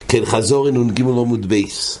כן, חזור נ"ג עמוד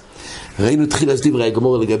בייס. ראינו תחילה דברי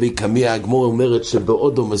הגמור לגבי קמיה. הגמור אומרת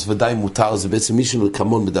שבאודום אז ודאי מותר, זה בעצם מישהו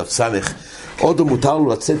לקמון בדף סמך. אודום מותר לו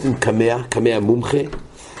לצאת עם קמיה מומחה,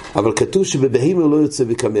 אבל כתוב שבבהימה לא יוצא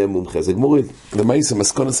בקמיה מומחה. אז הגמור, למעשה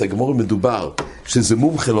מסקונס הגמור מדובר שזה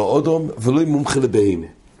מומחה לא אודום ולא מומחה לבהימה.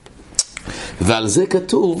 ועל זה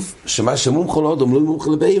כתוב שמה שמומחה לא אודום לא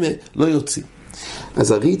מומחה לבהימה לא יוצא.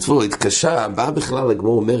 אז הריטבו התקשה, באה בכלל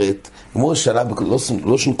הגמור אומרת, הגמור שאלה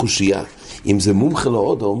לא שום קושייה, אם זה מומחה לא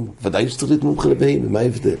אודום, ודאי שצריך להיות מומחה לבהימה, מה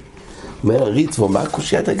ההבדל? אומר הריטבו, מה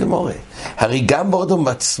קושיית הגמור? הרי גם באודום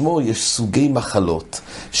עצמו יש סוגי מחלות,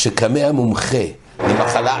 שקמע מומחה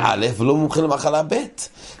למחלה א' ולא מומחה למחלה ב',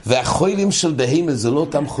 והחוילים של בהימה זה לא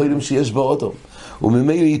אותם חוילים שיש באודום,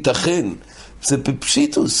 וממילא ייתכן, זה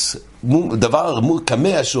בפשיטוס, דבר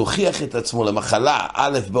קמע שהוכיח את עצמו למחלה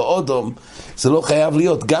א' באודום, זה לא חייב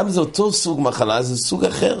להיות, גם זה אותו סוג מחלה, זה סוג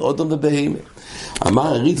אחר, אודום ובהימה. אמר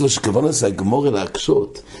הריטבו שכוון עשה הגמור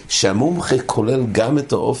להקשות, שהמומחה כולל גם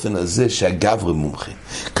את האופן הזה שהגברי מומחה.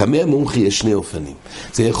 קמע מומחה יש שני אופנים.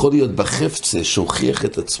 זה יכול להיות בחפצה שהוכיח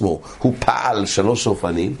את עצמו, הוא פעל 3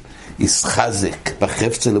 אופנים, ישחזק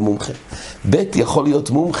בחפצה למומחה. ב' יכול להיות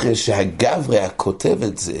מומחה שהגברי הכותב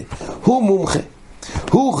את זה, הוא מומחה.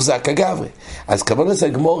 הוא הוחזק הגברי. אז כמובן לזה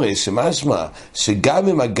הגמורה שמשמע שגם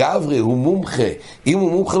אם הגברי הוא מומחה, אם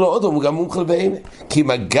הוא מומחה לא אודום הוא גם מומחה לבהימה, כי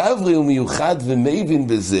אם הגברי הוא מיוחד ומבין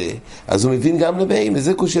בזה, אז הוא מבין גם לבהימה.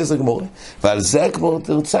 זה קושי את הגמורה, ועל זה הגמורה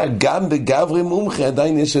תרצה, גם בגברי מומחה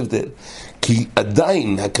עדיין יש הבדל, כי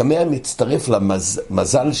עדיין הקמע מצטרף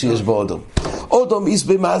למזל שיש באודום. אודום איס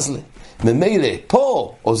במזלה, ממילא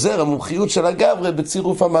פה עוזר המומחיות של הגברי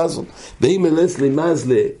בצירוף המזל, בהימה לסלי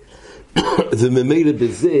מזלה, וממילא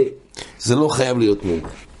בזה זה לא חייב להיות מומחה.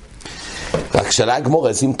 רק שאלה הגמור,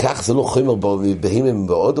 אז אם כך זה לא חומר בהימה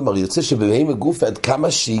באודום, הרי יוצא שבבהימה גוף עד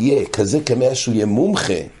כמה שיהיה כזה כמאה שהוא יהיה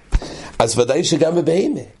מומחה, אז ודאי שגם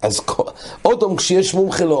בבהימה. אז אודום כשיש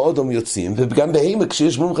מומחה לא אודום יוצאים, וגם בהימה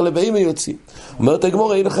כשיש מומחה לבהימה יוצאים. אומרת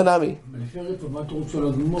הגמור, אין לך נמי,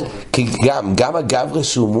 כי גם הגברה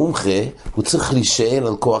שהוא מומחה הוא צריך להישאל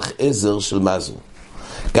על כוח עזר של מזו.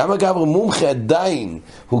 גם הגברה מומחה עדיין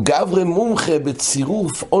הוא גברה מומחה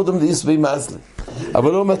בצירוף אודום דאיס בי מזלה,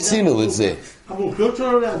 אבל לא מצינו את זה. המומחיות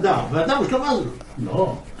שלו לאדם, ואדם יש לו מזלה.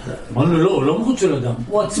 לא, אמרנו לא, הוא לא מומחה של אדם,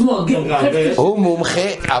 הוא עצמו הוא מומחה,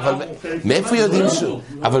 אבל מאיפה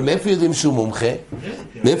יודעים שהוא מומחה?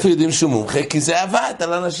 מאיפה יודעים שהוא מומחה? כי זה עבד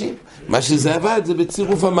על אנשים, מה שזה עבד זה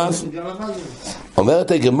בצירוף המזל.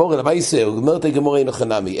 אומרת הגמור, אומרת הגמור אין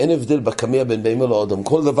חנמי, אין הבדל בקמיה בין בהימה לאודום,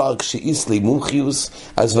 כל דבר כשאיס לי מומחיוס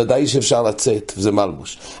אז ודאי שאפשר לצאת, וזה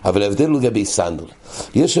מלבוש, אבל ההבדל הוא לגבי סנדל.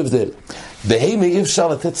 יש הבדל, בהימה אי אפשר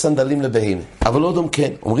לתת סנדלים לבהימה, אבל אודום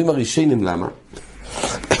כן. אומרים הראשונים למה?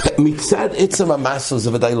 מצד עצם המסו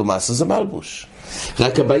זה ודאי לא מסו, זה מלבוש,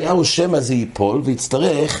 רק הבעיה הוא שמא זה ייפול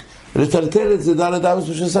ויצטרך לטלטל את זה דל אדם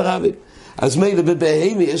של רבי. אז מילא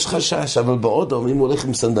בבהימה יש חשש, אבל באודום אם הוא הולך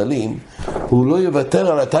עם סנדלים הוא לא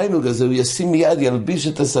יוותר על התיינוג הזה, הוא ישים מיד, ילביש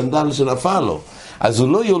את הסנדל שנפל לו, אז הוא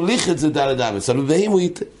לא יוליך את זה דל אדם, אבל בבהימה הוא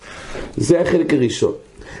ייתה. זה החלק הראשון.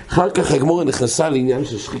 אחר כך הגמורה נכנסה לעניין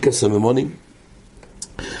של שחיקה סממונים.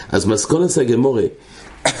 אז מסקונת הגמורה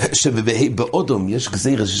שבאודום יש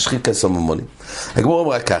גזירה של שחיקה סממונים. הגמורה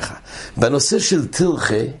אמרה ככה, בנושא של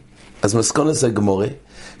תלכה, אז מסקונת הגמורה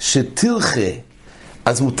שתלכה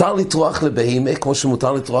אז מותר לטרוח לבהימה כמו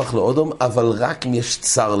שמותר לטרוח לאודום, אבל רק אם יש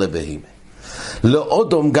צר לבהימה.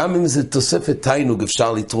 לאודום גם אם זה תוספת תיינוג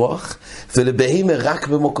אפשר לטרוח, ולבהימה רק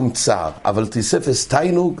במקום צר, אבל תוספת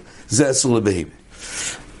תיינוג זה אסור לבהימה.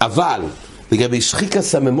 אבל לגבי שחיקה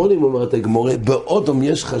סממונים אומרת הגמורה, באודום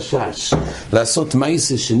יש חשש לעשות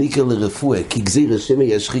מייסה שניקר לרפואה, כי גזיר השמי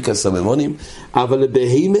יש שחיקה סממונים, אבל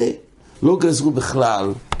לבהימה לא גזרו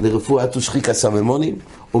בכלל לרפואת ושחיקה סממונים.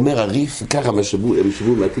 אומר הריף, ככה הם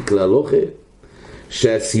שבו מעתיק להלוכה,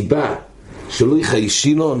 שהסיבה שלא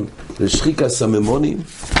יחיישינון לשחיקה סממונים,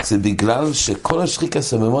 זה בגלל שכל השחיקה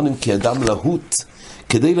סממונים כאדם להוט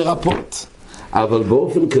כדי לרפות, אבל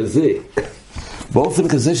באופן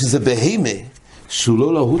כזה שזה בהימה שהוא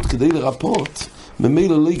לא להוט כדי לרפות,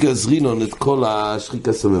 ממילא לא יגזרינון את כל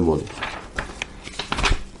השחיקה סממונים.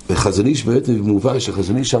 וחזון איש באמת מובן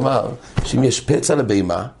שחזון איש אמר שאם יש פצע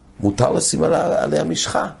לבהמה מותר לשים עליה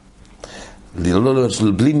משחה,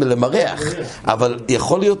 בלי למרח, אבל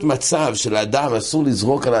יכול להיות מצב שלאדם אסור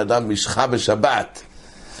לזרוק על האדם משחה בשבת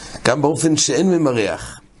גם באופן שאין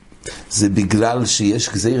ממרח, זה בגלל שיש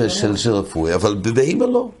גזירה של רפואה, אבל בבהמה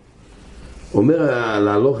לא. אומר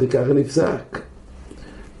להלוכי ככה נפסק,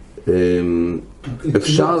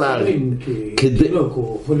 אפשר להרים כדי לא,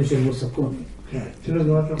 הוא יכול לשם מוסקון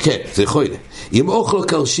כן, זה יכול להיות. אם אוכל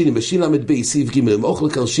קרשינים, בשין למד בי, סעיף ג' אם אוכל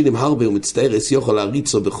קרשינים הרבה ומצטערס, יוכל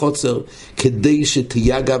להריצו בחוצר, כדי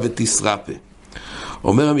שתייגע ותשרפה.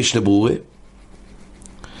 אומר המשנה ברורה,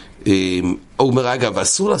 הוא אומר, אגב,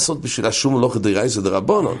 אסור לעשות בשבילה שום מלאכה דרייסא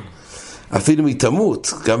דרבנן, אפילו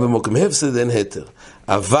מתמות, גם במקום הפסד אין היתר.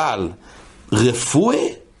 אבל רפואה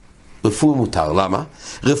מותר, למה?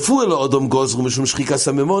 רפואה לא אדום גוזרו משום שחיקה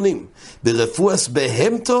סממונים. ברפואס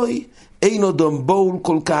בהמתוי אין אדום בול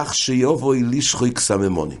כל כך שיובוי לשחיק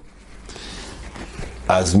סממונים.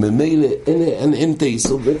 אז ממילא אין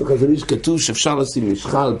תאיסור, בטח אז אני שכתוב שאפשר לשים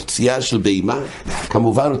משחה על פציעה של בהמה,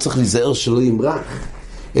 כמובן הוא צריך להיזהר שלא ימרח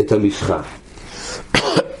את המשחה.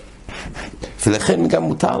 ולכן גם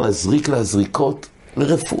מותר להזריק להזריקות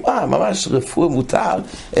לרפואה, ממש רפואה מותר,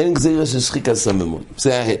 אין גזירה של שחיקה סממון.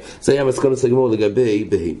 זה היה מסקנות הגמור לגבי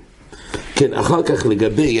בהמה. כן, אחר כך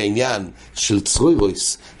לגבי העניין של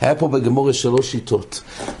צרוירויס, היה פה בגמור 3 שיטות.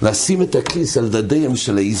 לשים את הכיס על דדיהם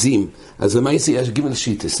של העיזים, אז למעשה יש ג'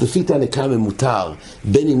 שיטס. לפי תנא מותר,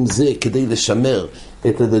 בין אם זה כדי לשמר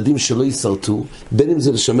את הדדים שלא יישרטו, בין אם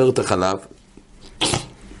זה לשמר את החלב.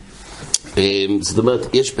 זאת אומרת,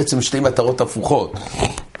 יש בעצם 2 מטרות הפוכות.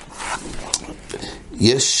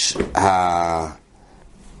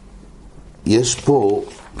 יש פה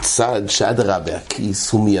צד שאדרבה,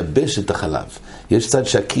 הכיס הוא מייבש את החלב. יש צד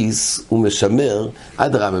שהכיס הוא משמר,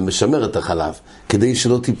 אדרבה משמר את החלב, כדי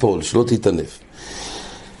שלא תיפול, שלא תתענף.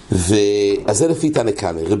 אז זה לפי תנא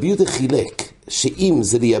קמא. רבי יהודה חילק שאם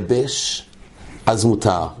זה לייבש, אז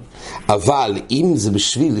מותר. אבל אם זה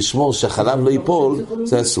בשביל לשמור שהחלב לא ייפול,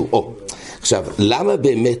 זה אסור. עכשיו, למה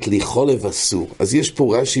באמת לחולב אסור? אז יש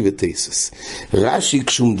פה רש"י ותייסס. רש"י,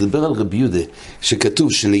 כשהוא מדבר על רבי יהודה,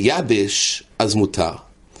 שכתוב שלייבש, אז מותר.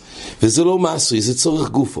 וזה לא מעשוי, זה צורך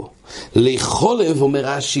גופו. לחולב, אומר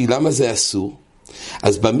רש"י, למה זה אסור?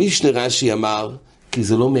 אז במשנה רש"י אמר, כי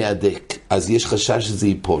זה לא מהדק, אז יש חשש שזה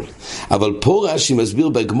ייפול. אבל פה רש"י מסביר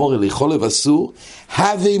בגמור, לחולב אסור,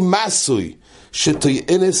 הווי מעשוי,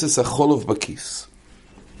 שתוינס את החולב בכיס.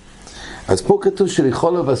 אז פה כתוב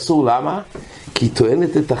שלחולב אסור, למה? כי היא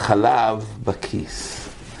טוענת את החלב בכיס.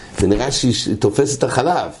 ונראה שהיא תופסת את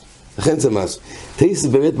החלב. לכן זה משהו. תייס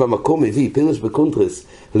באמת במקום מביא, פירש בקונטרס,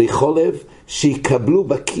 לחולב שיקבלו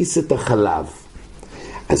בכיס את החלב.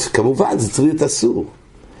 אז כמובן זה צריך להיות אסור.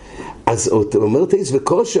 אז אומר תייס,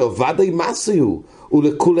 וכל שעובד עם מסויו,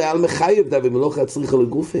 ולכולי על מחייב דה במלוכה הצריכה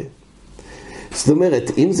לגופה. זאת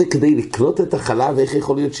אומרת, אם זה כדי לקלוט את החלב, איך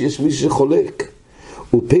יכול להיות שיש מישהו שחולק?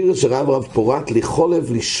 הוא פירש רב פורט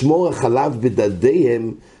לחולב לשמור החלב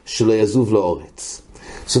בדדיהם שלא יזוב לאורץ.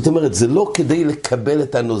 זאת אומרת, זה לא כדי לקבל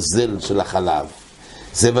את הנוזל של החלב.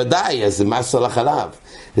 זה ודאי, אז זה מסו על החלב.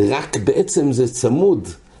 רק בעצם זה צמוד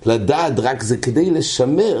לדד, רק זה כדי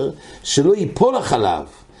לשמר שלא ייפול החלב.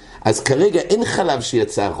 אז כרגע אין חלב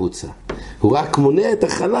שיצא החוצה. הוא רק מונע את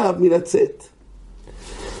החלב מלצאת.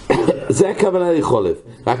 זה הכוונה לחולב.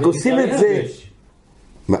 רק עושים את זה.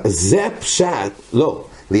 זה הפשט, לא.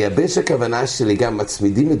 לייבש הכוונה שלי גם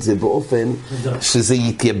מצמידים את זה באופן שזה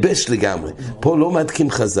יתייבש לגמרי. פה לא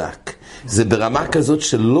מדקים חזק. זה ברמה כזאת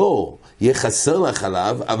שלא יהיה חסר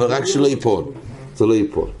לחלב, אבל רק שלא ייפול. זה לא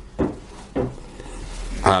ייפול.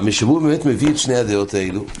 המשבור באמת מביא את שני הדעות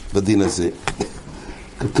האלו בדין הזה.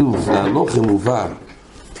 כתוב, להלוך מובא.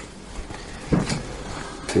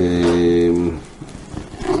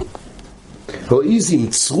 הואיזים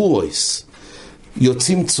צרויס.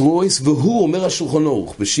 יוצאים צרויס, והוא אומר השולחן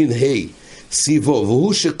ערוך בשין ה' סיבו,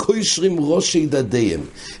 והוא שקוישרים ראשי דדיהם,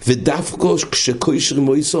 ודווקא כשקוישרים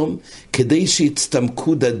מויסום, כדי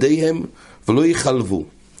שיצטמקו דדיהם ולא יחלבו.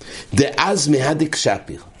 דאז מהדק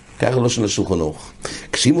שפיר, ככה לא של השולחן ערוך.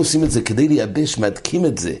 כשאם עושים את זה כדי לייבש, מדקים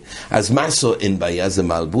את זה, אז מה עשו? אין בעיה, זה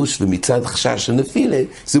מלבוש, ומצד חשש הנפילה,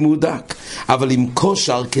 זה מודק. אבל עם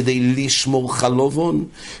כושר כדי לשמור חלובון,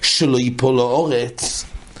 שלא ייפול לאורץ,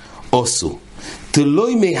 עשו.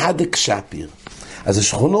 תלוי מהדק שפיר. אז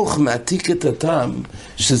השולחן ערוך מעתיק את הטעם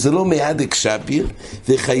שזה לא מהדק שפיר,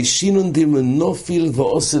 וחיישינון דמנופיל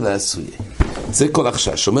ועושה לעשויה. זה כל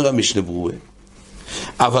החשש, אומר המשנה ברורה.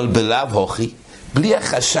 אבל בלאו הוכי, בלי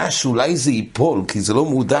החשש שאולי זה ייפול, כי זה לא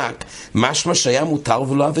מודק, משמע שהיה מותר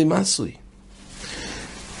ולא הווה מעשוי.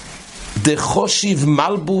 דחושיב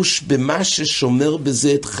מלבוש במה ששומר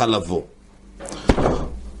בזה את חלבו.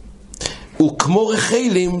 וכמו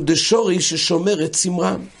רחלים דשורי ששומר את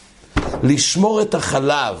צמרם. לשמור את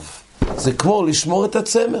החלב זה כמו לשמור את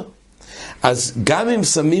הצמר. אז גם אם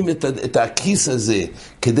שמים את הכיס הזה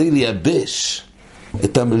כדי לייבש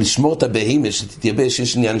לשמור את הבהימה שתתייבש,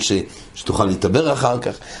 יש עניין שתוכל להתאבר אחר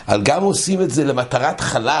כך, אבל גם עושים את זה למטרת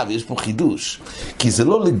חלב, יש פה חידוש, כי זה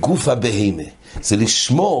לא לגוף הבהימה, זה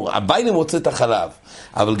לשמור, הביילה מוצא את החלב,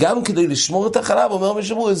 אבל גם כדי לשמור את החלב, אומר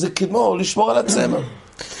משמור, זה כמו לשמור על הצמר.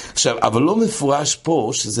 עכשיו, אבל לא מפורש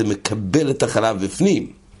פה שזה מקבל את החלב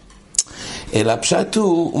בפנים, אלא פשט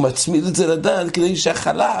הוא מצמיד את זה לדעת כדי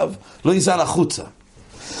שהחלב לא יזל החוצה.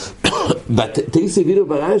 בתייס הבינו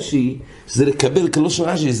ברש"י זה לקבל, כלא של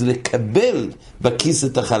רש"י, זה לקבל בכיס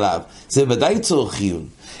את החלב, זה ודאי צורך חיון,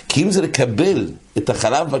 כי אם זה לקבל את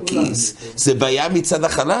החלב בכיס זה בעיה מצד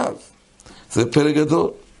החלב, זה פלא גדול.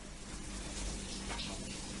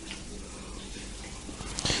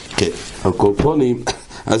 כן, על כל פונים,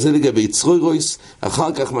 אז זה לגבי צרוי רויס.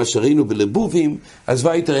 אחר כך מה שראינו בלבובים, אז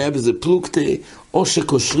ויתר היה בזה פלוגתא, או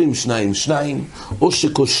שקושרים שניים, או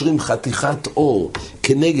שקושרים חתיכת אור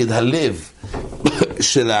כנגד הלב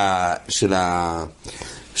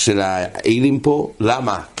של האלים פה.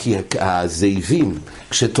 למה? כי הזאבים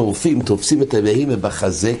כשטורפים, תופסים את הבהימה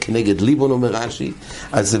בחזה כנגד ליבון, אומר רש"י,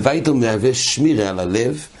 אז זה ויתר מהווה שמירה על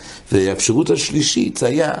הלב. והאפשרות השלישית זה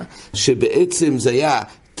היה שבעצם זה היה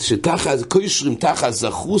שתחת, קושרים תחת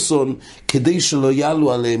זכרוסון כדי שלא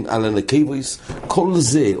יעלו עליהם, על הנקייבויס. כל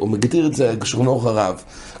זה, הוא מגדיר את זה שכנוך הרב,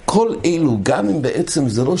 כל אלו, גם אם בעצם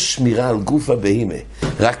זה לא שמירה על גוף הבהימה,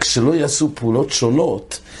 רק שלא יעשו פעולות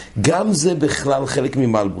שונות, גם זה בכלל חלק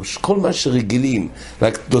ממלבוש. כל מה שרגילים,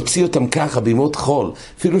 רק להוציא אותם ככה בימות חול,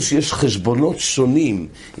 אפילו שיש חשבונות שונים,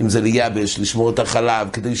 אם זה לייבש, לשמור את החלב,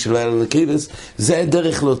 כדי שלא יהיה לנקייבויס, זה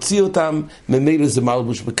הדרך להוציא אותם, ממילא זה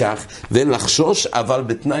מלבוש בכך, ואין לחשוש, אבל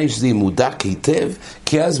בתנאי שזה ימודק היטב,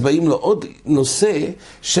 כי אז באים לו עוד נושא,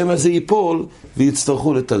 שמה זה ייפול,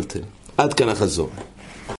 ויצטרכו לטלטל. עד כאן החזור.